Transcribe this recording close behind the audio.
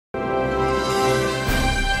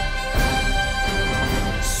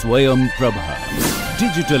Swayam Prabha.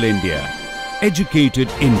 Digital India. Educated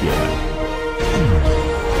India.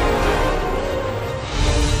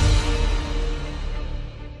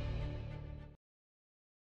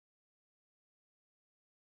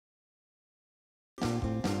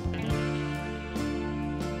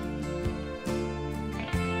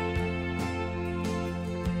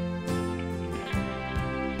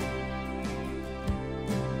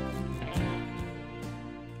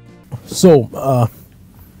 So,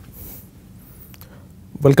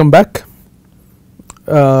 welcome back.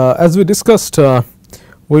 As we discussed, we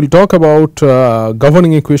will talk about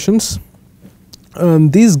governing equations.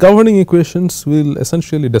 These governing equations will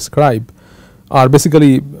essentially describe, are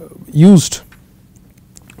basically used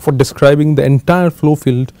for describing the entire flow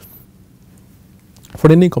field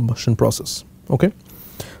for any combustion process. Okay.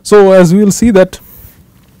 So, as we will see that,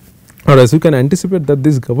 or as you can anticipate, that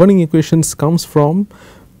these governing equations comes from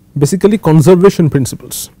basically conservation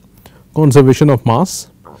principles: conservation of mass,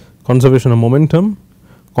 conservation of momentum,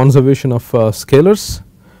 conservation of scalars,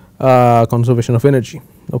 conservation of energy.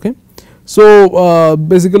 Okay. So,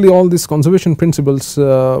 basically all these conservation principles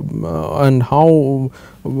and how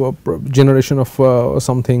generation of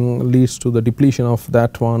something leads to the depletion of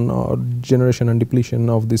that one, or generation and depletion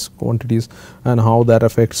of these quantities, and how that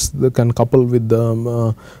affects can couple with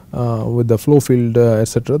the flow field,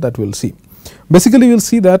 etc. that we will see. Basically, we will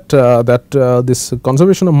see that this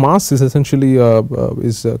conservation of mass is essentially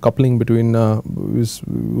coupling between we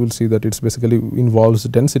will see that it basically involves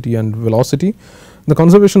density and velocity. The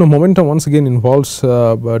conservation of momentum once again involves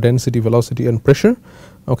density, velocity and pressure,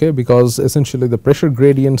 okay, because essentially the pressure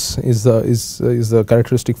gradients is the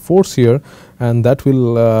characteristic force here, and that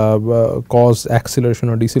will cause acceleration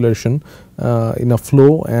or deceleration in a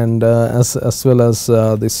flow, and as well as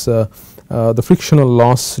this the frictional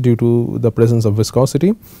loss due to the presence of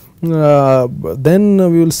viscosity. Then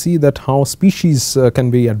we will see that how species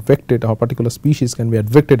can be advected, how particular species can be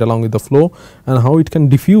advected along with the flow, and how it can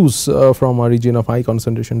diffuse from a region of high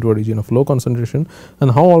concentration to a region of low concentration,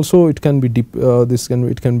 and how also it can be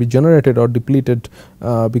it can be generated or depleted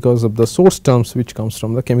because of the source terms which comes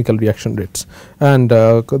from the chemical reaction rates. And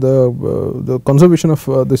the conservation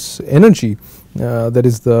of this energy, that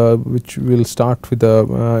is which will start with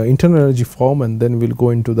the internal energy form, and then we will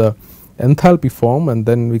go into the enthalpy form, and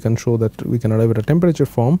then we can show that we can arrive at a temperature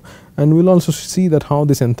form, and we will also see that how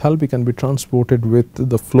this enthalpy can be transported with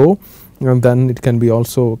the flow, and then it can be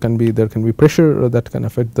also there can be pressure that can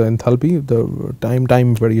affect the enthalpy, the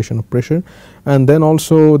time variation of pressure, and then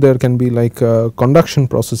also there can be like conduction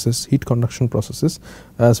processes, heat conduction processes,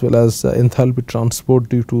 as well as enthalpy transport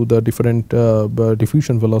due to the different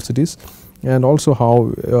diffusion velocities, and also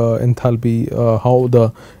how how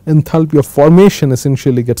the enthalpy of formation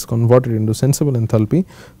essentially gets converted into sensible enthalpy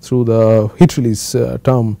through the heat release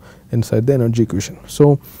term inside the energy equation.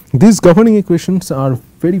 So, these governing equations are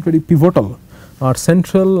very pivotal, are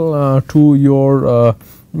central to your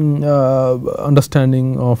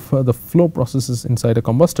understanding of the flow processes inside a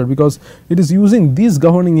combustor, because it is using these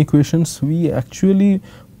governing equations we actually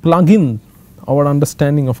plug in our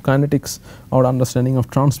understanding of kinetics, our understanding of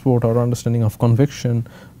transport, our understanding of convection.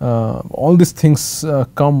 All these things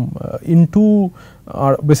come into,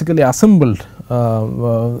 are basically assembled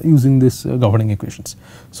using these governing equations.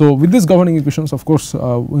 So, with these governing equations, of course,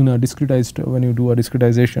 in a discretized, when you do a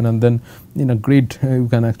discretization, and then in a grid you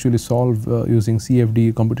can actually solve using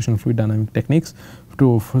CFD, computational fluid dynamic techniques,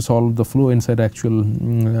 to solve the flow inside actual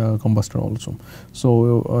combustor also.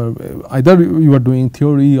 So, either you are doing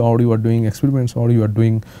theory, or you are doing experiments, or you are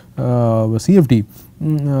doing CFD,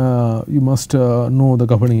 you must know the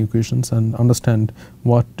governing equations and understand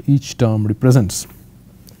what each term represents.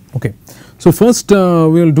 Okay. So, first we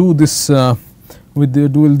will do this with the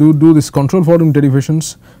we will do this control volume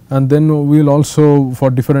derivations, and then we will also, for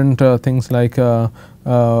different things like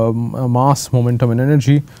mass, momentum and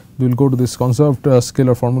energy, we will go to this conserved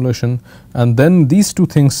scalar formulation, and then these two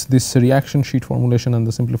things, this reaction sheet formulation and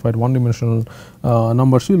the simplified one dimensional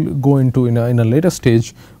numbers, we will go into in a later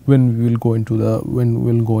stage when we will go into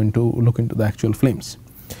look into the actual flames.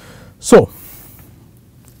 So,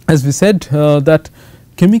 as we said that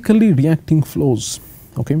chemically reacting flows,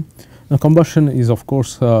 okay. Now, combustion is of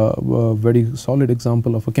course a very solid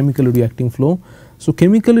example of a chemically reacting flow. So,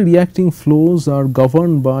 chemically reacting flows are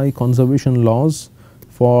governed by conservation laws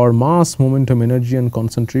for mass, momentum, energy and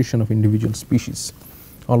concentration of individual species.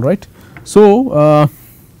 All right. So,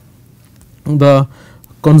 the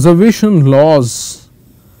conservation laws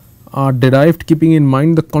are derived keeping in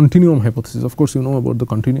mind the continuum hypothesis. Of course, you know about the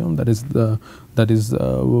continuum, that is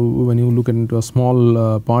when you look into a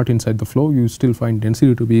small part inside the flow, you still find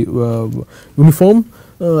density to be uniform,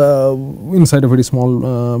 inside a very small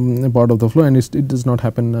part of the flow, and it does not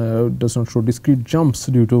happen, does not show discrete jumps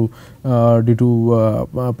due to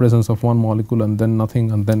presence of one molecule and then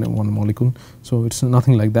nothing and then one molecule. So it is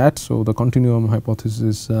nothing like that. So the continuum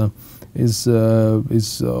hypothesis is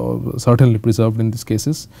certainly preserved in these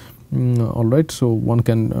cases. All right. So one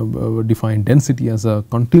can define density as a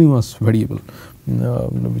continuous variable,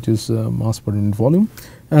 which is mass per unit volume.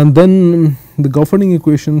 And then the governing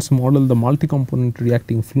equations model the multi-component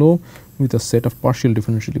reacting flow with a set of partial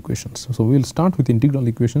differential equations. So we will start with integral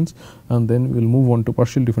equations and then we will move on to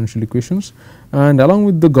partial differential equations, and along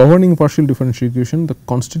with the governing partial differential equation, the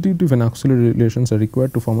constitutive and auxiliary relations are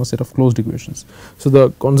required to form a set of closed equations. So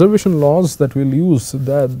the conservation laws that we will use,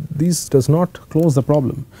 that this does not close the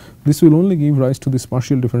problem, this will only give rise to this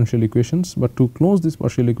partial differential equations, but to close this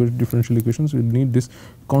partial differential equations we will need this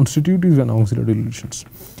constitutive and auxiliary relations.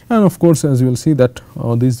 And of course, as you will see that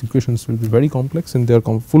these equations will be very complex in their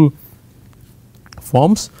full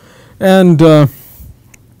forms, and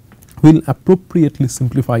will appropriately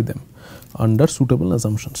simplify them under suitable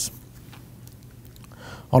assumptions.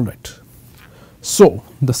 All right. So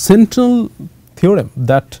the central theorem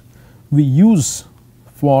that we use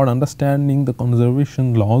for understanding the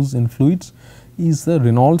conservation laws in fluids is the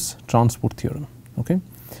Reynolds transport theorem. Okay.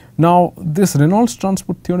 Now this Reynolds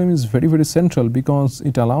transport theorem is very, very central because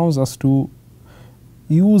it allows us to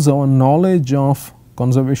use our knowledge of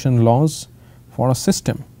conservation laws for a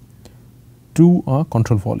system to a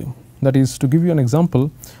control volume. That is, to give you an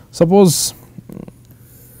example, suppose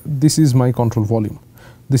this is my control volume,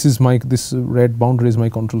 this is my, this red boundary is my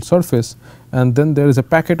control surface, and then there is a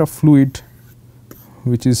packet of fluid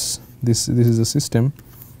which is this is a system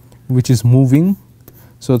which is moving.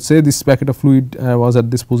 So say this packet of fluid was at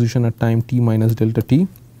this position at time t minus delta t,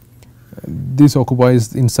 this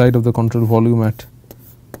occupies inside of the control volume at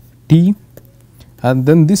t, and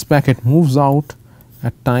then this packet moves out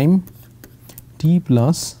at time t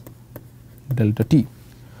plus delta t.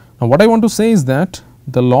 Now what I want to say is that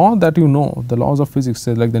the law that you know, the laws of physics,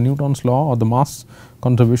 say like the Newton's law or the mass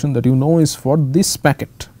conservation that you know, is for this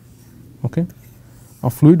packet, okay,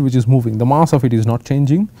 of fluid which is moving. The mass of it is not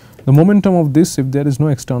changing, the momentum of this, if there is no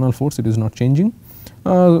external force, it is not changing,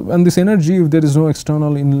 and this energy, if there is no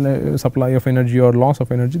external supply of energy or loss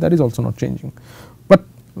of energy, that is also not changing. But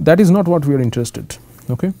that is not what we are interested.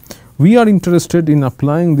 Okay. We are interested in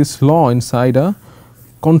applying this law inside a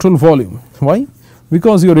control volume. Why?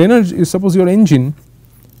 Because your energy, suppose your engine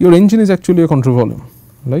is actually a control volume,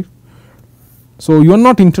 right. So you are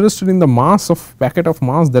not interested in the mass of packet of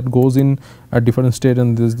mass that goes in at different state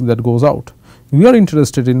and this that goes out. We are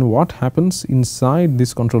interested in what happens inside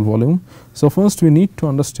this control volume. So first we need to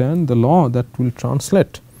understand the law that will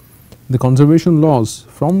translate the conservation laws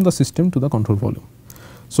from the system to the control volume.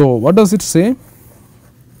 So what does it say?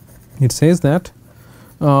 It says that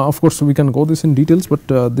of course we can go this in details,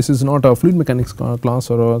 but this is not a fluid mechanics class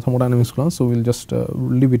or a thermodynamics class, so we will just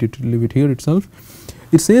leave it here itself.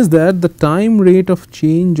 It says that the time rate of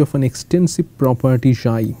change of an extensive property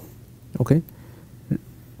xi, okay.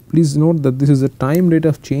 Please note that this is the time rate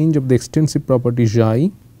of change of the extensive property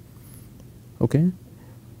xi, okay,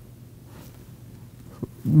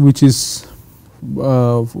 which is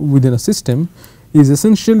within a system, is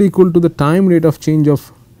essentially equal to the time rate of change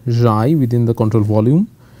of xi within the control volume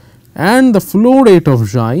and the flow rate of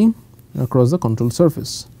xi across the control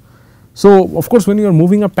surface. So of course when you are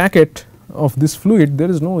moving a packet of this fluid, there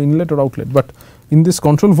is no inlet or outlet, but in this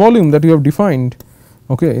control volume that you have defined,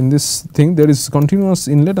 okay, in this thing there is continuous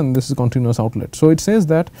inlet and this is continuous outlet. So it says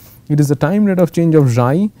that it is the time rate of change of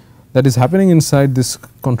xi that is happening inside this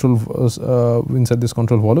control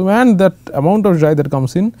volume, and that amount of xi that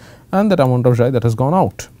comes in and that amount of xi that has gone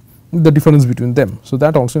out, the difference between them. So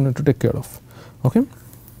that also you need to take care of. Okay.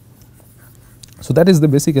 So that is the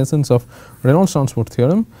basic essence of Reynolds transport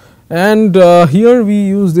theorem, and here we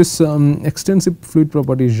use this extensive fluid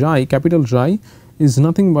property xi. Capital Xi is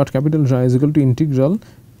nothing but capital Xi is equal to integral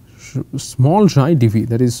small xi dv.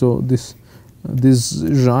 That is, so this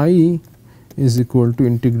xi is equal to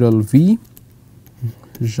integral v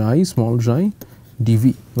xi small xi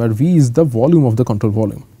dv, where v is the volume of the control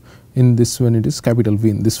volume in this, when it is capital V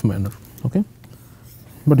in this manner. Okay.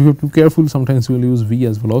 But you have to be careful, sometimes we will use v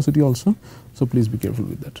as velocity also, so please be careful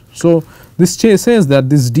with that. So this says that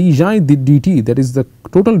this d xi dt, that is the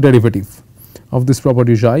total derivative of this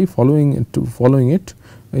property xi following it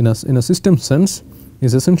in a system sense,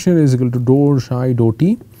 is essentially is equal to dou xi dou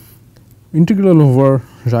t integral over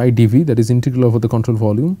xi dv, that is integral over the control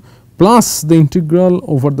volume, plus the integral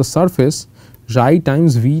over the surface xi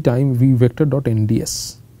times v vector dot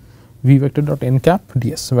nds, v vector dot n cap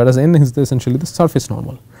ds, whereas n is essentially the surface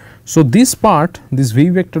normal. So, this part, this v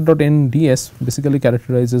vector dot n ds basically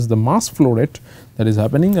characterizes the mass flow rate that is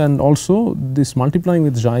happening, and also this multiplying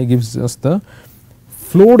with xi gives us the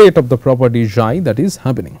flow rate of the property xi that is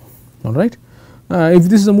happening, alright. If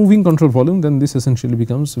this is a moving control volume, then this essentially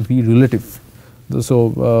becomes v relative.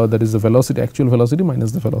 So, that is the velocity, actual velocity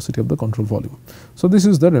minus the velocity of the control volume. So, this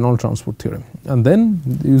is the Reynolds transport theorem, and then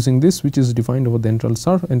using this, which is defined over the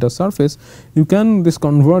entire surface, you can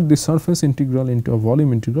convert this surface integral into a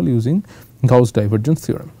volume integral using Gauss divergence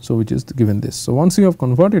theorem. So, which is given this. So, once you have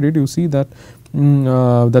converted it, you see that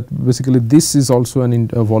that basically this is also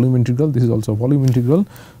a volume integral, this is also a volume integral.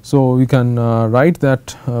 So, we can write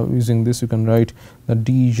that using this, you can write that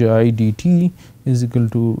d xi dt is equal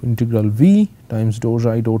to integral v times dou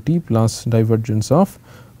xi dou t plus divergence of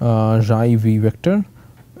xi v vector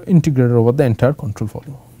integrated over the entire control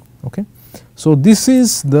volume. Okay. So, this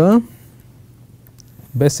is the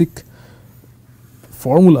basic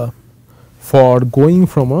formula for going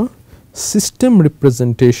from a system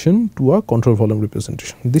representation to a control volume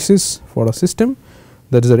representation. This is for a system,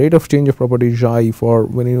 that is the rate of change of property xi for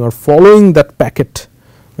when you are following that packet,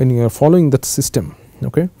 when you are following that system.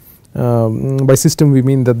 Okay. By system we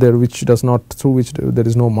mean that there which does not, through which there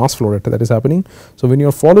is no mass flow rate that is happening. So, when you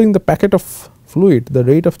are following the packet of fluid, the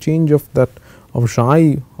rate of change of that of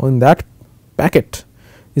xi on that packet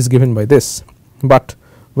is given by this, but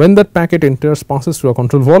when that packet passes through a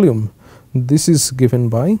control volume, this is given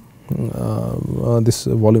by this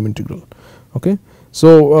volume integral. Okay.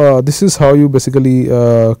 So, this is how you basically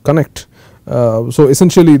connect. So,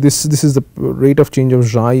 essentially this is the rate of change of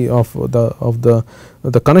xi of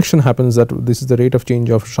the connection happens, that this is the rate of change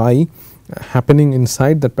of xi happening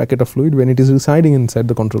inside that packet of fluid when it is residing inside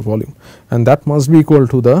the control volume, and that must be equal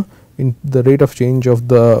to the rate of change of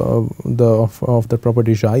the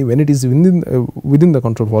property xi when it is within the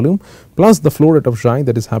control volume plus the flow rate of xi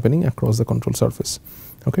that is happening across the control surface.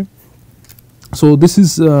 Okay. So, this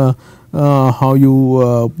is how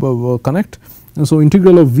you connect. So,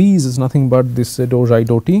 integral of v is nothing but this dou xi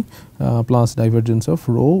dou t plus divergence of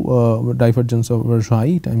rho divergence of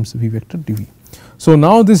xi times v vector dv. So,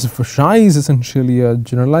 now this xi is essentially a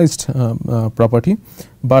generalized property,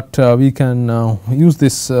 but we can use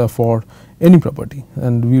this for any property,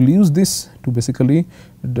 and we will use this to basically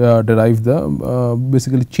derive the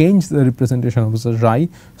basically change the representation of the xi.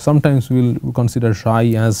 Sometimes we will consider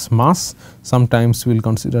xi as mass, sometimes we will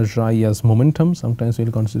consider xi as momentum, sometimes we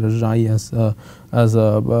will consider xi as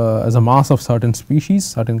a mass of certain species,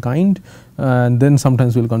 certain kind, and then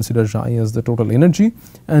sometimes we will consider xi as the total energy.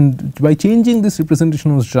 And by changing this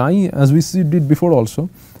representation of xi, as we did before also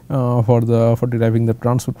for deriving the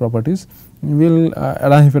transport properties, we will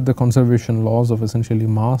arrive at the conservation laws of essentially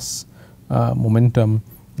mass, momentum,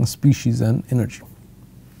 species and energy.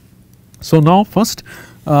 So, now first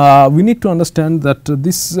we need to understand that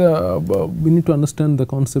this we need to understand the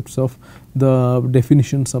concepts of the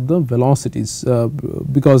definitions of the velocities,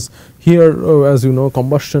 because here as you know,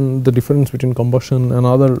 combustion, the difference between combustion and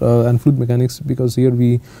other and fluid mechanics, because here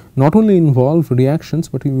we not only involve reactions,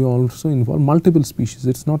 but we also involve multiple species,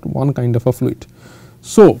 it is not one kind of a fluid.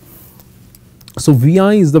 So,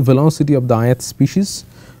 Vi is the velocity of the ith species,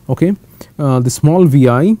 okay, the small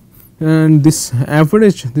Vi, and this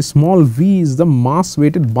average, this small v is the mass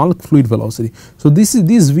weighted bulk fluid velocity. So, this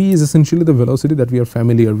v is essentially the velocity that we are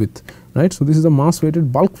familiar with, right. So, this is the mass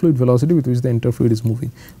weighted bulk fluid velocity with which the entire fluid is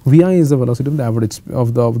moving. Vi is the velocity of the average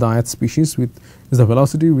of the ith species, with is the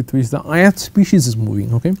velocity with which the ith species is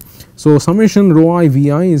moving. Okay. So, summation rho I Vi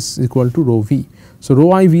is equal to rho v. So,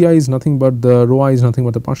 rho I Vi is nothing but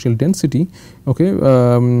the partial density, okay,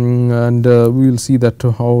 and we will see that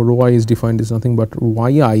how rho I is defined is nothing but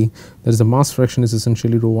Yi, that is the mass fraction is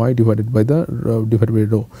essentially rho I divided by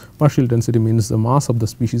rho. Partial density means the mass of the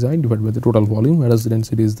species I divided by the total volume, whereas the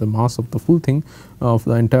density is the mass of the full thing of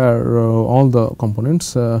the entire all the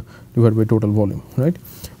components divided by total volume, right.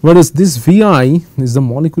 Whereas this Vi is the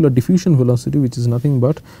molecular diffusion velocity, which is nothing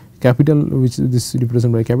but capital, which this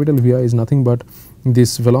represented by capital Vi is nothing but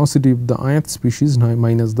this velocity of the ith species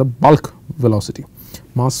minus the bulk velocity,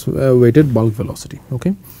 mass weighted bulk velocity.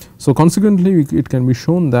 Okay. So, consequently it can be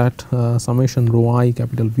shown that summation rho I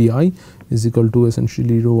capital Vi is equal to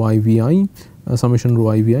essentially rho I Vi summation rho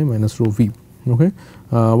I Vi minus rho V. Okay.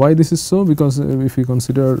 Why this is so? Because if we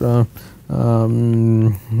consider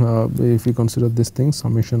this thing,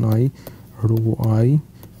 summation I rho I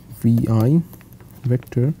Vi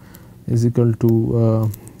vector is equal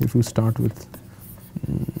to if you start with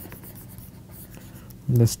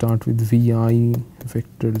let us start with Vi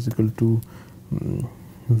vector is equal to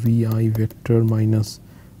Vi vector minus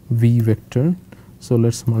v vector. So let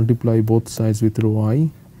us multiply both sides with rho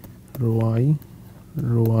I,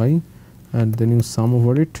 and then you sum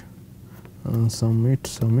over it, sum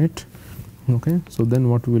it. Okay. So then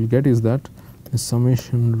what we will get is that the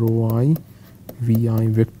summation rho I vi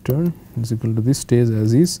vector is equal to, this stays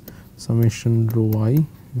as is, summation rho I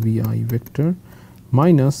vi vector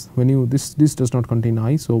minus, when you this does not contain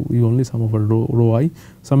I, so you only sum over rho I,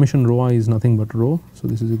 summation rho I is nothing but rho, so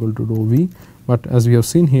this is equal to rho v, but as we have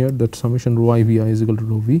seen here that summation rho I vi is equal to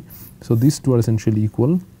rho v, so these two are essentially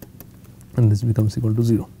equal and this becomes equal to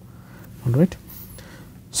 0, alright.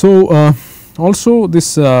 So also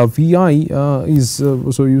this vi is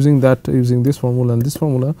so using this formula and this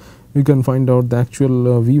formula, we can find out the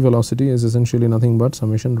actual v velocity is essentially nothing but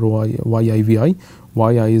summation rho I yi vi,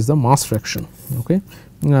 yi is the mass fraction, okay.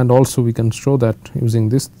 And also we can show that using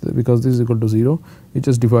this, because this is equal to 0, you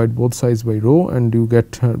just divide both sides by rho and you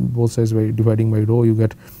get both sides by dividing by rho, you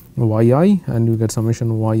get yi, and you get summation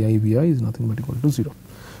yi vi is nothing but equal to 0.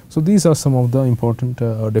 So these are some of the important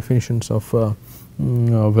definitions of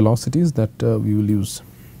velocities that we will use.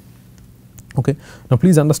 Okay. Now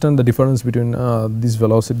please understand the difference between these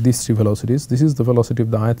three velocities. This is the velocity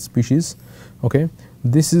of the ith species, okay.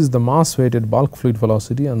 This is the mass weighted bulk fluid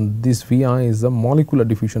velocity, and this vi is the molecular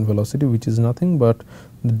diffusion velocity, which is nothing but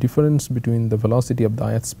the difference between the velocity of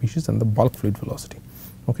the ith species and the bulk fluid velocity,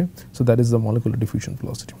 okay. So that is the molecular diffusion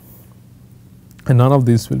velocity, and none of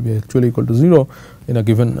these will be actually equal to 0 in a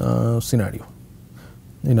given scenario,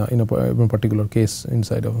 in a particular case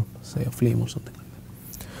inside of, say, a flame or something.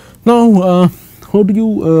 Now, how do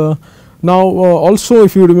you now also,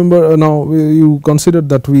 if you remember, now you considered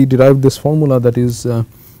that we derived this formula, that is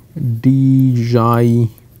d xi,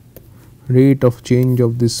 rate of change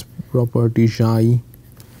of this property xi,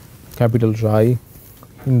 capital Xi,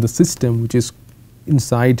 in the system which is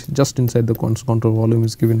just inside the control volume,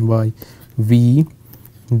 is given by v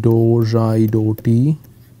dou xi dou t,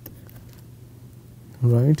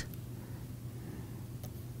 right,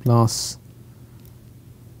 plus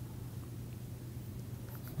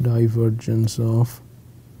divergence of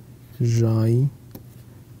xi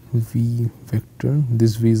v vector.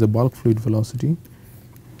 This v is a bulk fluid velocity,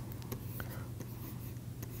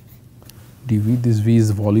 dv, this v is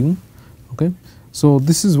volume, okay. So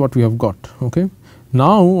this is what we have got, okay.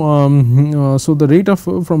 Now so the rate of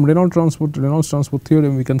from Reynolds transport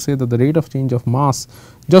theorem, we can say that the rate of change of mass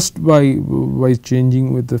just by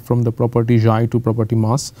changing with from the property xi to property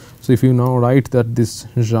mass. So if you now write that this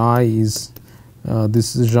xi is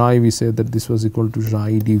this xi, we say that this was equal to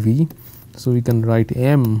xi dv. So we can write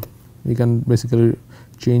m, we can basically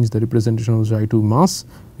change the representation of xi to mass,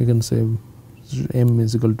 we can say m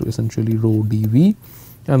is equal to essentially rho dv,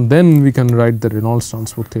 and then we can write the Reynolds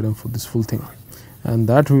transport theorem for this full thing, and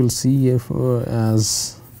that we will see if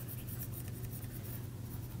as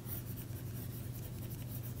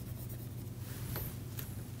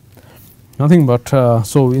nothing but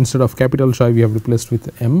so instead of capital Xi we have replaced with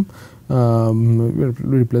m,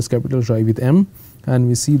 we replace capital Xi with m, and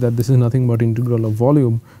we see that this is nothing but integral of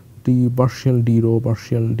volume d partial d rho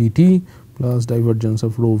partial dt plus divergence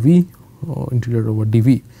of rho v integrated over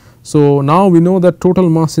dv. So now we know that total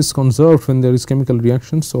mass is conserved when there is chemical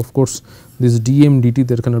reaction. So of course this dm dt,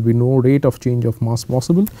 there cannot be no rate of change of mass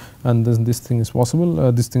possible, and then this thing is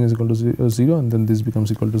possible, this thing is equal to 0, and then this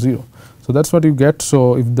becomes equal to 0. So that is what you get.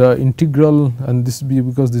 So if the integral, and this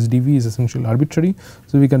because this dv is essentially arbitrary,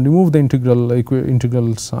 so we can remove the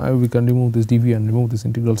integral sign, we can remove this dv and remove this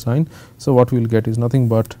integral sign. So what we will get is nothing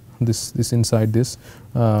but this inside this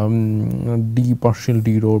d partial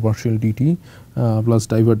d rho partial dt plus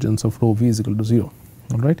divergence of rho v is equal to 0.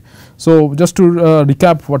 All right. So just to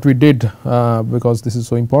recap what we did, because this is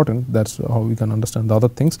so important, that is how we can understand the other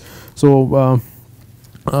things. So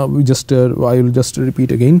we just I will just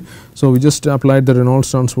repeat again. So we just applied the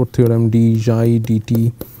Reynolds transport theorem, d xi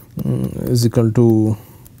dt is equal to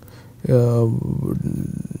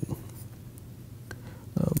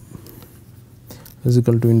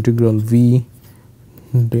integral v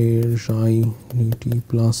del xi dt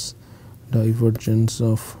plus divergence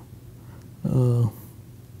of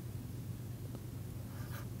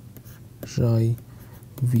xi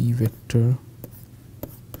v vector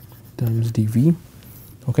times dv,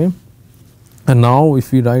 okay. And now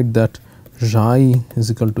if we write that xi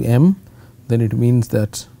is equal to m, then it means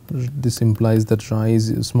that this implies that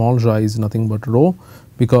small xi is nothing but rho,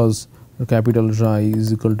 because capital Xi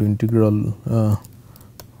is equal to integral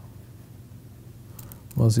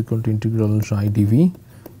xi dv.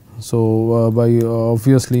 So by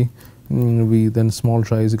obviously we then small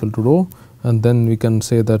xi is equal to rho, and then we can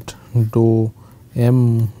say that dou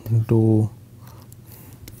m dou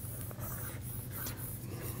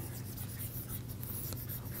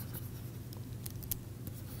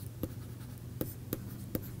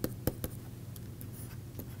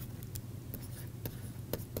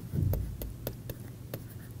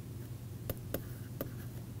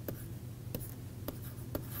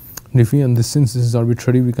dV, and this, since this is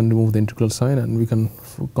arbitrary, we can remove the integral sign and we can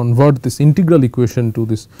convert this integral equation to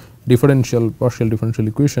this partial differential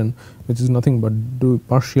equation, which is nothing but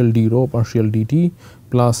partial d rho partial dt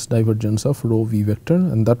plus divergence of rho v vector,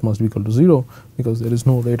 and that must be equal to 0 because there is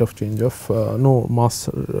no rate of change of no mass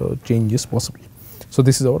change is possible. So,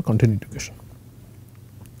 this is our continuity equation.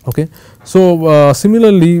 Okay. So,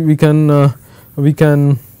 similarly we can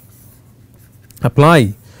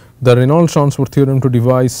apply the Reynolds transport theorem to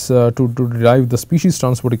derive the species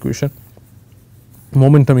transport equation,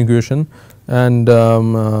 momentum equation, and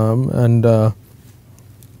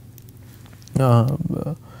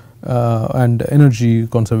energy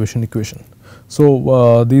conservation equation. So,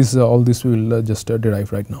 all this we will just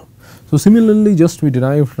derive right now. So, similarly just we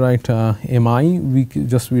derived mi,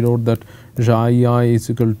 we wrote that xi is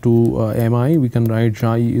equal to mi, we can write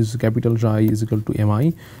xi is capital Xi is equal to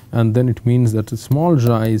mi, and then it means that small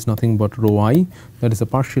xi is nothing but rho I, that is the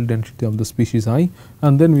partial density of the species I,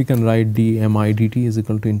 and then we can write dmi dt is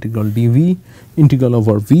equal to integral dv integral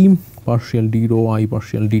over v partial d rho I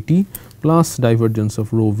partial dt plus divergence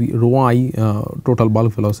of rho I total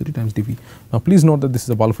bulk velocity times dv. Now, please note that this is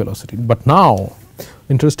a bulk velocity, but now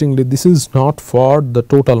interestingly this is not for the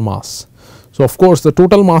total mass. So, of course, the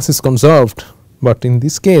total mass is conserved, but in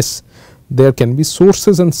this case there can be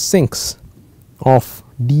sources and sinks of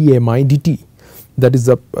dmi dt, that is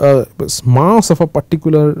the mass of a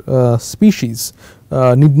particular species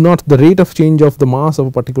need not, the rate of change of the mass of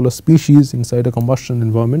a particular species inside a combustion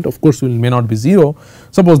environment of course may not be 0.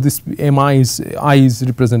 Suppose this mi is I is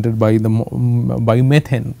represented by the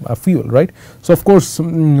methane fuel, right. So, of course,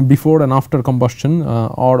 before and after combustion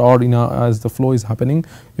or in as the flow is happening,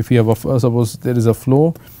 if you have a suppose there is a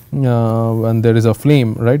flow and there is a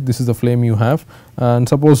flame, right, this is the flame you have, and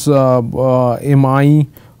suppose mi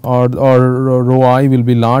or rho I will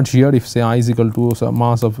be large here if say I is equal to some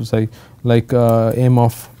mass of say like m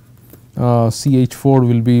of CH4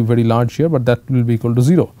 will be very large here, but that will be equal to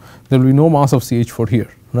 0. There will be no mass of CH4 here,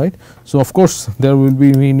 right. So, of course, there will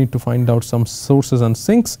be, we need to find out some sources and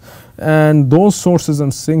sinks, and those sources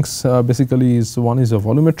and sinks basically is one is a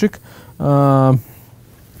volumetric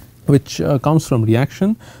which comes from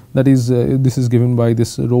reaction, that is this is given by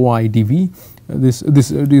this rho I dV, this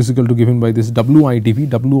is equal to given by this Wi dV.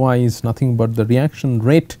 Wi is nothing but the reaction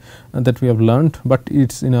rate that we have learnt, but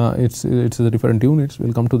it's in a it's a different units, we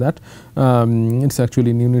will come to that. It's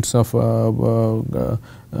actually in units of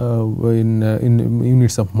in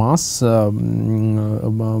units of mass.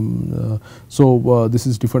 So, this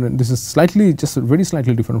is different, this is slightly just very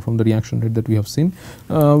slightly different from the reaction rate that we have seen,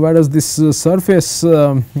 whereas this surface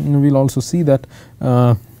we will also see that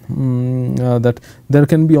that there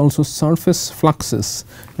can be also surface fluxes,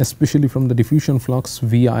 especially from the diffusion flux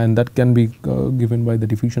Vi, and that can be given by the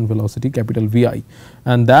diffusion velocity capital Vi,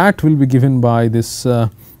 and that will be given by this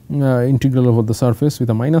integral over the surface with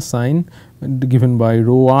a minus sign given by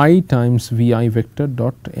rho I times Vi vector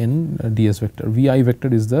dot n ds vector. Vi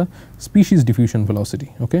vector is the species diffusion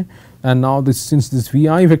velocity, okay. And now this, since this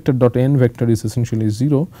Vi vector dot n vector is essentially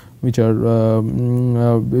 0, which are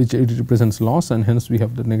which it represents loss, and hence we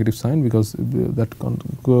have the negative sign because that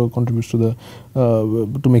contributes to the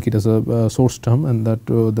to make it as a source term, and that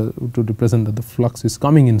to represent that the flux is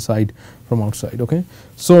coming inside from outside, okay.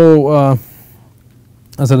 So,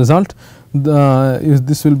 as a result,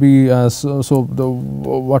 this will be as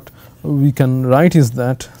what we can write is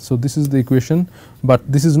that, so this is the equation, but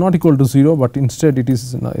this is not equal to 0, but instead it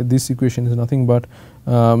is this equation is nothing but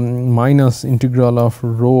minus integral of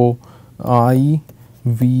rho I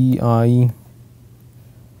Vi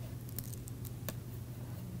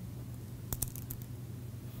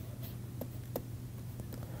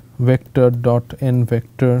vector dot n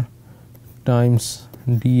vector times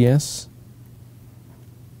ds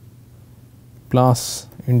plus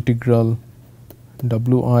integral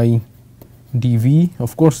Wi dV.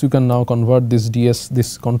 Of course, you can now convert this ds,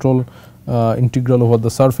 this control integral over the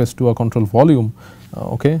surface to a control volume,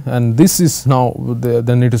 okay, and this is now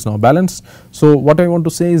then it is now balanced. So, what I want to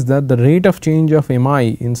say is that the rate of change of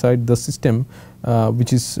mi inside the system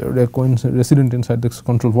which is resident inside this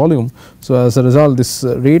control volume. So, as a result, this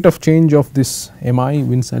rate of change of this mi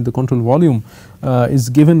inside the control volume is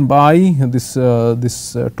given by this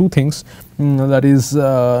two things, that is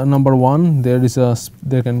number one, there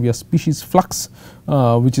can be a species flux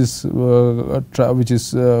which is the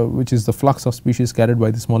flux of species carried by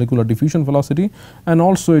this molecular diffusion velocity, and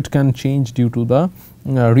also it can change due to the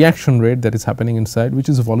reaction rate that is happening inside, which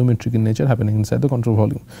is volumetric in nature, happening inside the control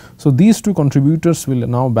volume. So, these two contributors will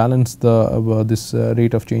now balance the this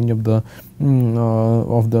rate of change of the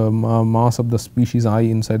mass of the species I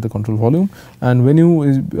inside the control volume, and when you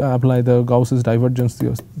apply the Gauss's divergence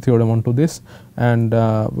theorem onto this and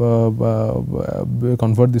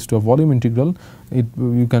convert this to a volume integral,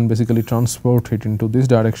 you can basically transport it into this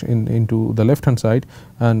direction into the left hand side,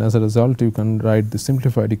 and as a result you can write the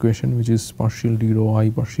simplified equation, which is partial d rho I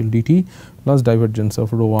partial dt plus divergence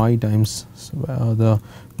of rho I times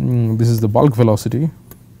this is the bulk velocity,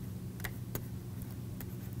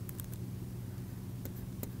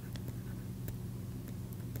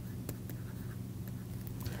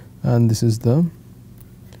 and this is the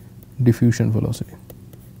diffusion velocity.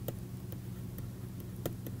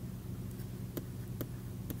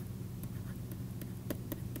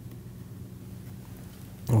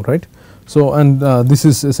 All right. So, and this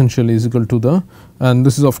is essentially is equal to the, and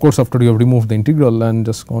this is of course after you have removed the integral and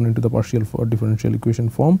just gone into the partial differential equation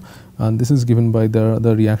form, and this is given by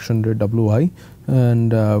the reaction rate Wi,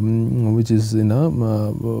 and which is in a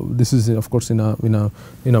this is of course in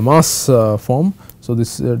a mass form. So,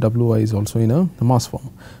 this Wi is also in a mass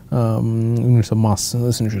form, units of mass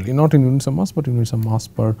essentially, not in units of mass, but units of mass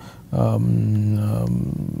per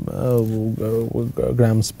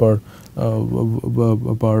grams per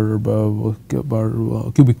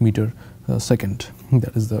cubic meter second.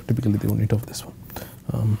 That is typically the unit of this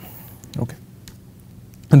one. Okay.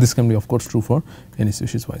 And this can be of course true for any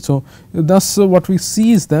species Y. So, thus what we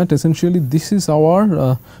see is that essentially this is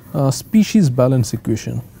our species balance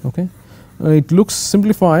equation. Okay. It looks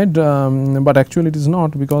simplified, but actually it is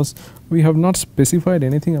not, because we have not specified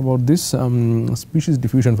anything about this species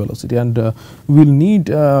diffusion velocity, and we will need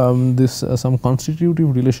this some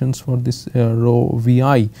constitutive relations for this rho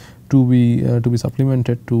Vi to be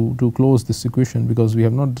supplemented to close this equation, because we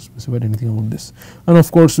have not specified anything about this. And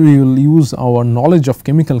of course, we will use our knowledge of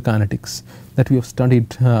chemical kinetics that we have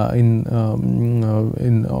studied in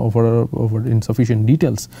sufficient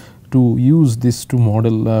details to use this to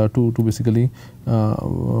model to basically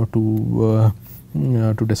to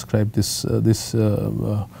describe this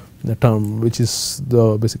the term, which is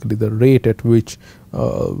basically the rate at which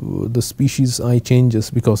the species I changes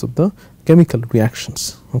because of the chemical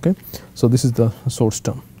reactions. Okay. So, this is the source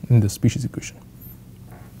term in the species equation.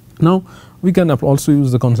 Now, we can also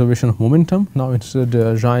use the conservation of momentum. Now, instead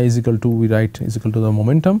Xi is equal to, we write is equal to the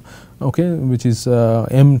momentum, okay, which is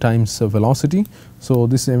m times velocity. So,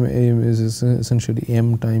 this m is essentially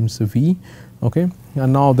m times v. Okay.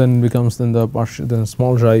 And now then becomes then the partial, then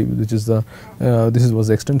small xi, which is the this was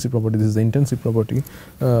the extensive property, this is the intensive property,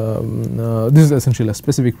 this is essentially a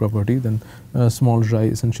specific property, then small xi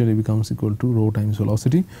essentially becomes equal to rho times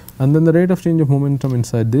velocity, and then the rate of change of momentum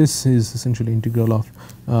inside this is essentially integral of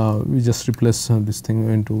we just replace this thing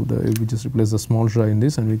into the, we just replace the small xi in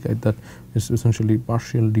this, and we get that it's essentially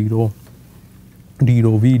partial d rho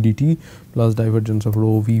v dt plus divergence of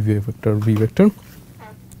rho v vector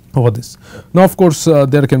over this. Now, of course,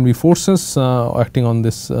 there can be forces acting on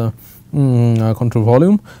this control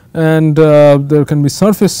volume, and there can be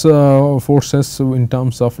surface forces in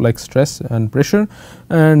terms of like stress and pressure,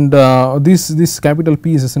 and this capital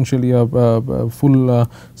P is essentially a full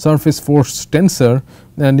surface force tensor,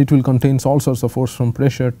 and it will contain all sorts of force from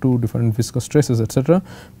pressure to different viscous stresses, etc.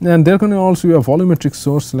 And there can also be a volumetric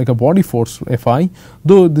source like a body force Fi,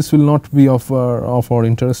 though this will not be of our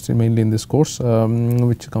interest mainly in this course,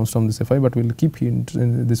 which comes from this Fi, but we will keep in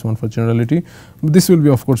this one for generality. This will be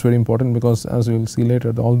of course very important, because as we will see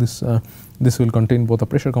later, all this this will contain both a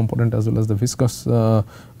pressure component as well as the viscous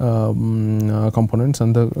components,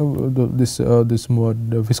 and this more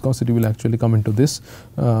the viscosity will actually come into this.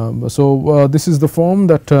 So, this is the form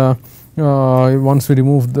that once we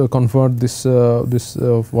remove convert this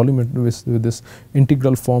volume with this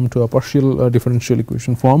integral form to a partial differential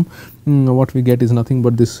equation form, what we get is nothing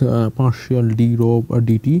but this partial d rho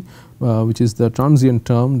dt, which is the transient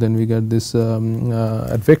term. Then we get this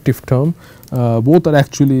advective term. Both are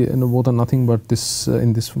actually, both are nothing but this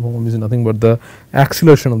in this form is nothing but the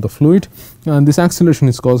acceleration of the fluid, and this acceleration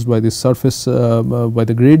is caused by this surface by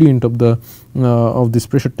the gradient of the of this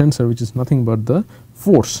pressure tensor, which is nothing but the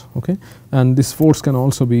force. Okay. And this force can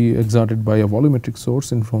also be exerted by a volumetric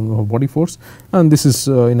source in form of a body force, and this is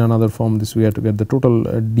in another form. This we have to get the total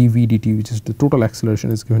dv dt, which is the total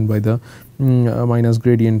acceleration, is given by the minus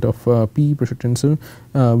gradient of p pressure tensor,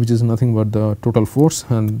 which is nothing but the total force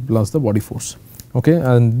and plus the body force. Okay.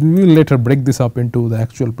 And we will later break this up into the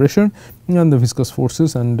actual pressure and the viscous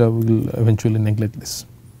forces, and we will eventually neglect this.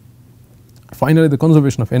 Finally, the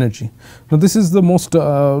conservation of energy. Now, this is the most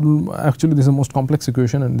actually this is the most complex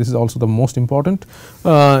equation, and this is also the most important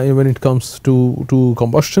when it comes to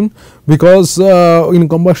combustion, because in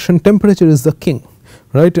combustion temperature is the king.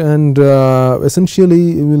 right, and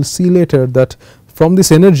essentially we will see later that from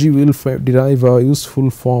this energy we will derive a useful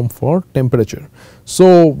form for temperature.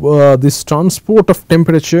 So, this transport of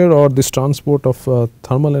temperature or this transport of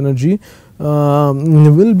thermal energy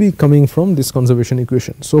will be coming from this conservation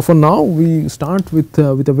equation. So, for now we start with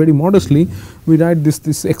a very modestly we write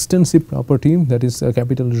this extensive property, that is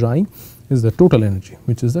capital Xi is the total energy,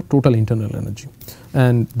 which is the total internal energy,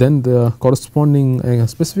 and then the corresponding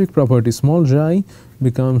specific property small Xi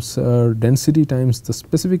becomes density times the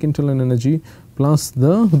specific internal energy plus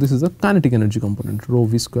this is the kinetic energy component rho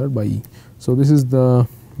v square by E. So, this is the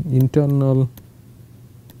internal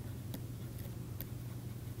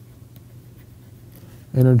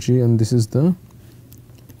energy and this is the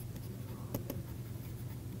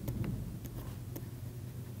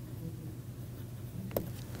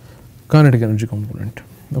kinetic energy component.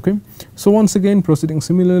 Okay. So, once again proceeding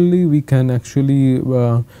similarly we can actually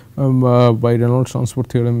by Reynolds transport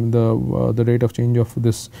theorem the rate of change of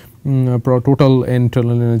this total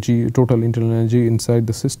internal energy inside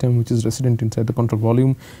the system, which is resident inside the control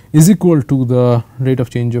volume, is equal to the rate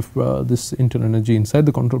of change of this internal energy inside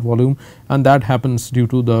the control volume, and that happens due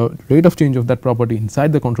to the rate of change of that property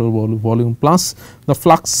inside the control volume plus the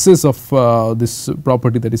fluxes of this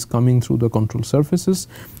property that is coming through the control surfaces.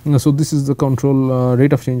 So, this is the control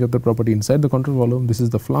rate of change of the property inside the control volume, this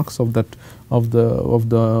is the flux of that of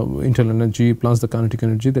the internal energy plus the kinetic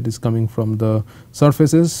energy that is coming from the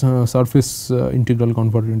surfaces. Surface integral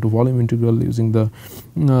converted into volume integral using the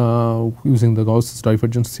Gauss's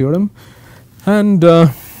divergence theorem, and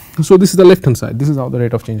so this is the left hand side, this is how the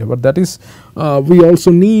rate of change, but that is we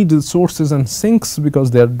also need sources and sinks,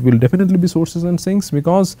 because there will definitely be sources and sinks,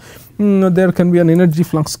 because there can be an energy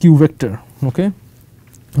flux q vector. Okay.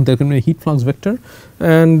 There can be a heat flux vector,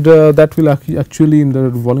 and that will actually in the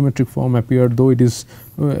volumetric form appear, though it is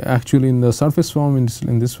actually in the surface form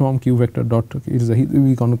in this form q vector dot is a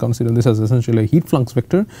we can consider this as essentially a heat flux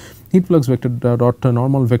vector dot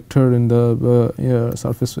normal vector in the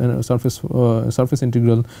surface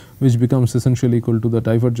integral, which becomes essentially equal to the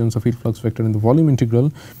divergence of heat flux vector in the volume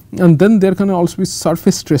integral. And then there can also be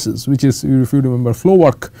surface stresses, which is, if you remember, flow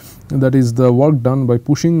work, that is the work done by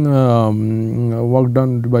pushing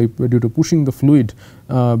due to pushing the fluid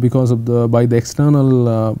because of the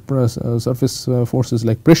external surface forces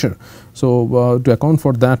like pressure. So, to account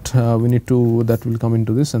for that we need to, that will come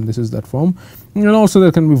into this, and this is that form. And also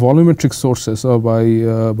there can be volumetric sources or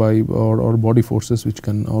or body forces which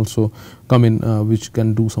can also come in, which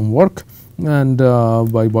can do some work, and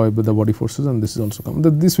by the body forces, and this is also come.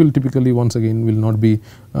 This will typically once again will not be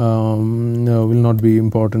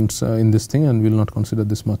important in this thing, and we will not consider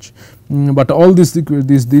this much. But all these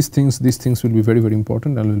things will be very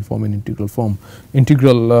important and will form an integral form,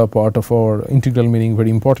 part of our integral meaning very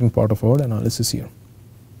important part of our analysis here.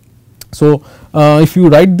 So, if you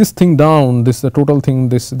write this thing down, this the total thing,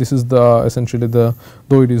 this is the essentially the,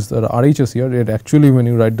 though it is the RHS here, it actually when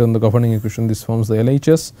you write down the governing equation, this forms the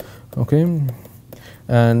LHS. Okay,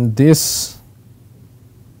 and this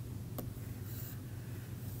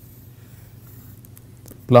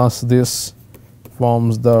plus this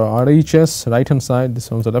forms the RHS right hand side, this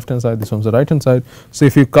forms the left hand side, this forms the right hand side. So,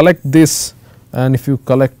 if you collect this and if you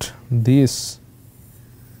collect this,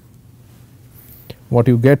 what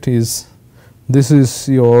you get is, this is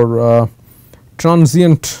your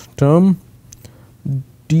transient term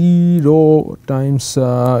d rho times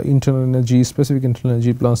internal energy, specific internal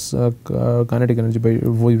energy plus kinetic energy by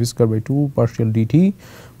v square by 2 partial dt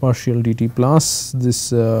plus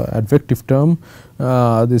this advective term,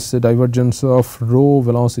 this divergence of rho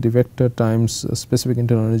velocity vector times specific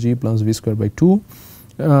internal energy plus v square by 2.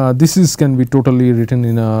 This can be totally written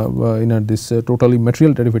in this totally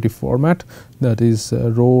material derivative format, that is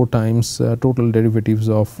rho times total derivatives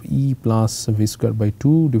of E plus v square by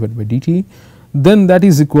 2 divided by dt. Then that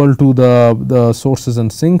is equal to the sources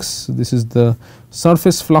and sinks. This is the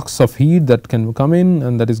surface flux of heat that can come in,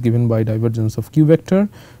 and that is given by divergence of q vector,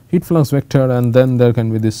 heat flux vector, and then there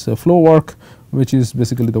can be this flow work, which is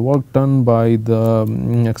basically the work done by the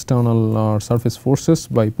external surface forces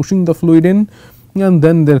by pushing the fluid in. And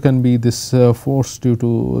then there can be this force due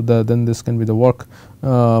to then this can be the work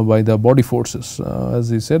by the body forces.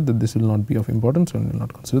 As we said, that this will not be of importance, and we will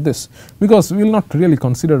not consider this, because we will not really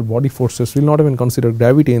consider body forces, we will not even consider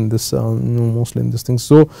gravity in this mostly in this thing.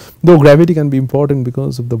 So, though gravity can be important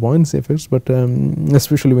because of the buoyancy effects, but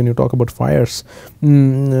especially when you talk about fires,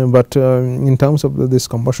 but in terms of this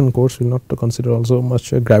combustion course we will not consider also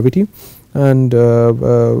much gravity. and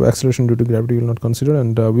acceleration due to gravity we will not consider,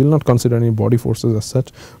 and we will not consider any body forces as such,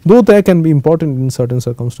 though they can be important in certain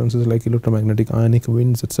circumstances like electromagnetic, ionic,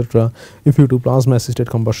 winds, etc. If you do plasma assisted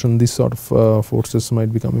combustion, these sort of forces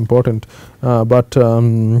might become important, but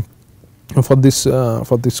for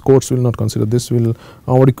this course we will not consider this.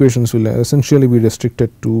 Our equations will essentially be restricted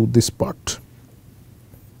to this part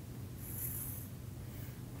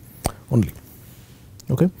only.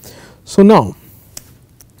 Okay. So, now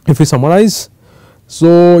if we summarize,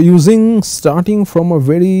 so starting from a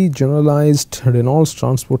very generalized Reynolds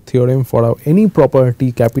transport theorem for any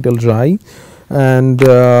property capital Xi, and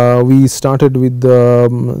we started with the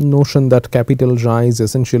notion that capital Xi is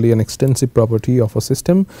essentially an extensive property of a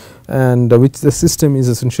system, and which the system is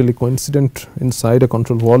essentially coincident inside a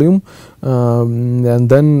control volume, and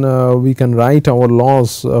then we can write our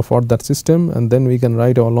laws for that system, and then we can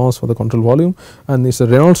write our laws for the control volume, and this is a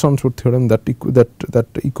Reynolds transport theorem that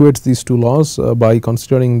equates these two laws by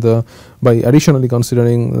additionally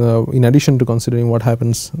considering in addition to considering what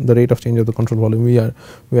happens, the rate of change of the control volume,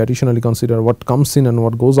 we additionally consider what comes in and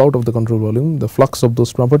what goes out of the control volume, the flux of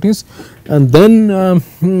those properties, and then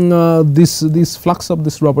this flux of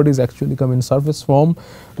these properties actually come in surface form,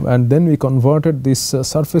 and then we converted this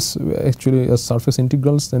surface actually as surface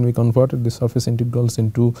integrals, then we converted the surface integrals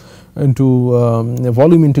into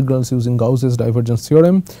volume integrals using Gauss's divergence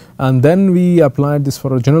theorem, and then we applied this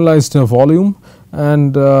for a generalized volume,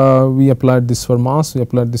 and we applied this for mass, we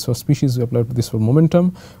applied this for species, we applied this for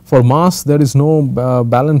momentum. For mass there is no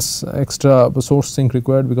balance extra source sink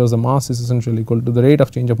required, because the mass is essentially equal to the rate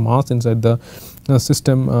of change of mass inside the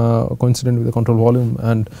system coincident with the control volume,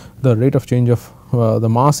 and the rate of change of the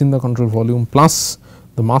mass in the control volume plus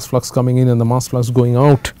the mass flux coming in and the mass flux going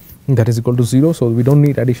out, that is equal to 0. So, we do not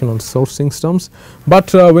need additional source sink terms,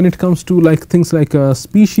 but when it comes to things like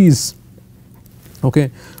species,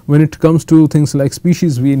 okay, when it comes to things like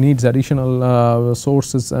species, we need additional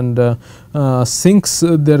sources and sinks.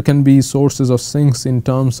 There can be sources of sinks in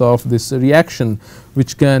terms of this reaction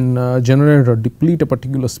which can generate or deplete a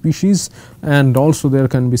particular species, and also there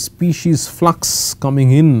can be species flux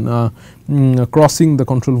coming in crossing the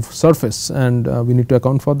control surface, and we need to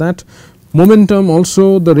account for that. Momentum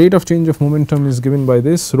also, the rate of change of momentum is given by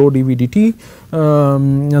this rho dV dt,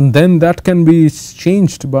 and then that can be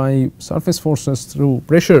changed by surface forces through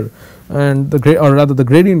pressure, and the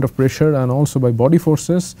gradient of pressure, and also by body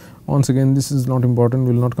forces. Once again, this is not important,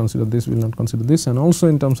 we will not consider this, we will not consider this. And also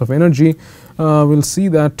in terms of energy, we will see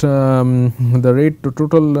that the rate to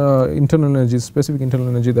total internal energy, specific internal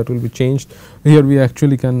energy, that will be changed. Here we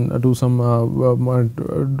actually can do some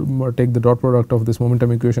take the dot product of this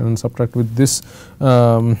momentum equation and subtract with this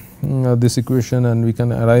this equation, and we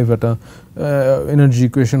can arrive at a energy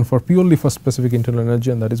equation for purely for specific internal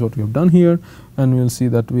energy, and that is what we have done here. And we will see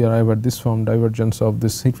that we arrive at this form, divergence of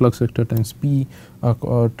this heat flux vector times P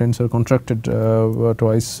tensor contracted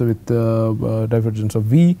twice with divergence of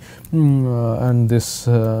V, and this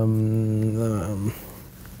and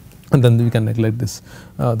then we can neglect this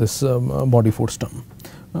body force term.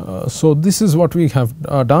 So, this is what we have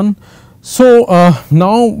done. So,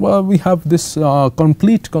 now we have this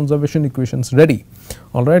complete conservation equations ready.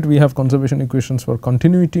 Alright, we have conservation equations for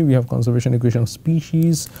continuity, we have conservation equation of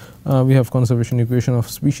species, we have conservation equation of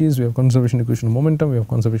species, we have conservation equation of momentum, we have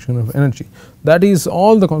conservation of energy. That is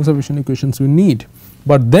all the conservation equations we need,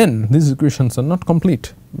 but then these equations are not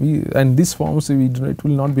complete. And these forms it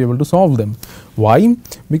will not be able to solve them. Why?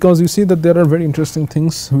 Because you see that there are very interesting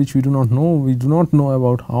things which we do not know. We do not know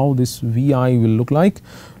about how this Vi will look like.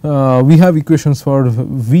 We have equations for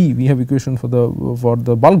V, we have equation for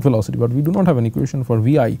the bulk velocity, but we do not have an equation for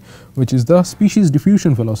Vi, which is the species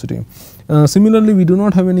diffusion velocity. Similarly, we do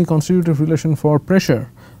not have any constitutive relation for pressure.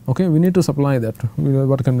 Okay, we need to supply that.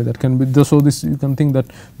 What can be that? Can be so this, you can think that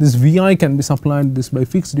this Vi can be supplied this by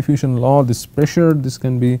fixed diffusion law. This pressure, this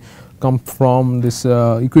can be come from this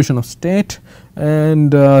equation of state,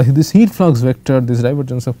 and this heat flux vector, this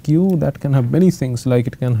divergence of Q, that can have many things, like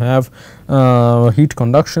it can have heat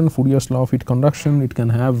conduction, Fourier's law of heat conduction, it can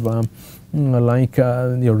have like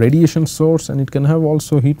your radiation source, and it can have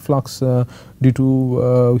also heat flux due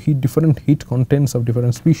to different heat contents of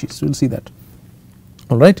different species. We will see that.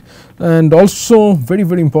 Alright, and also very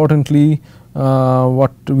importantly,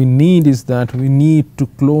 what we need is that we need to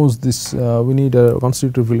close this, we need a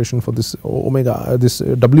constitutive relation for this omega, this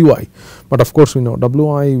Wi, but of course we know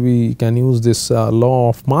Wi, we can use this law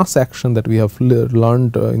of mass action that we have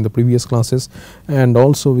learned in the previous classes, and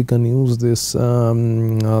also we can use this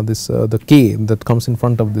the K that comes in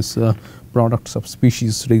front of this products of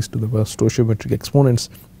species raised to the stoichiometric exponents,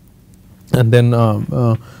 and then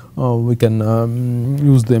we can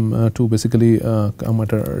use them to basically come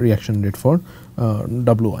at a reaction rate for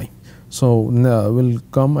Wi. So, we will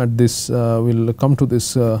come at this we will come to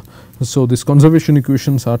this. So, these conservation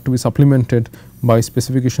equations are to be supplemented by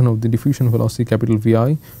specification of the diffusion velocity capital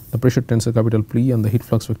Vi, the pressure tensor capital P, and the heat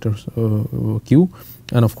flux vector Q,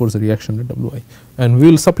 and of course, the reaction rate Wi. And we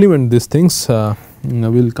will supplement these things. We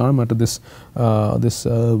will come at this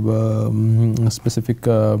specific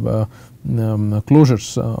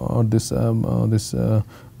closures or this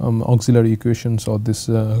auxiliary equations or this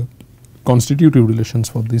constitutive relations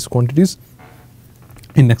for these quantities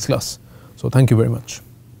in next class. So, thank you very much.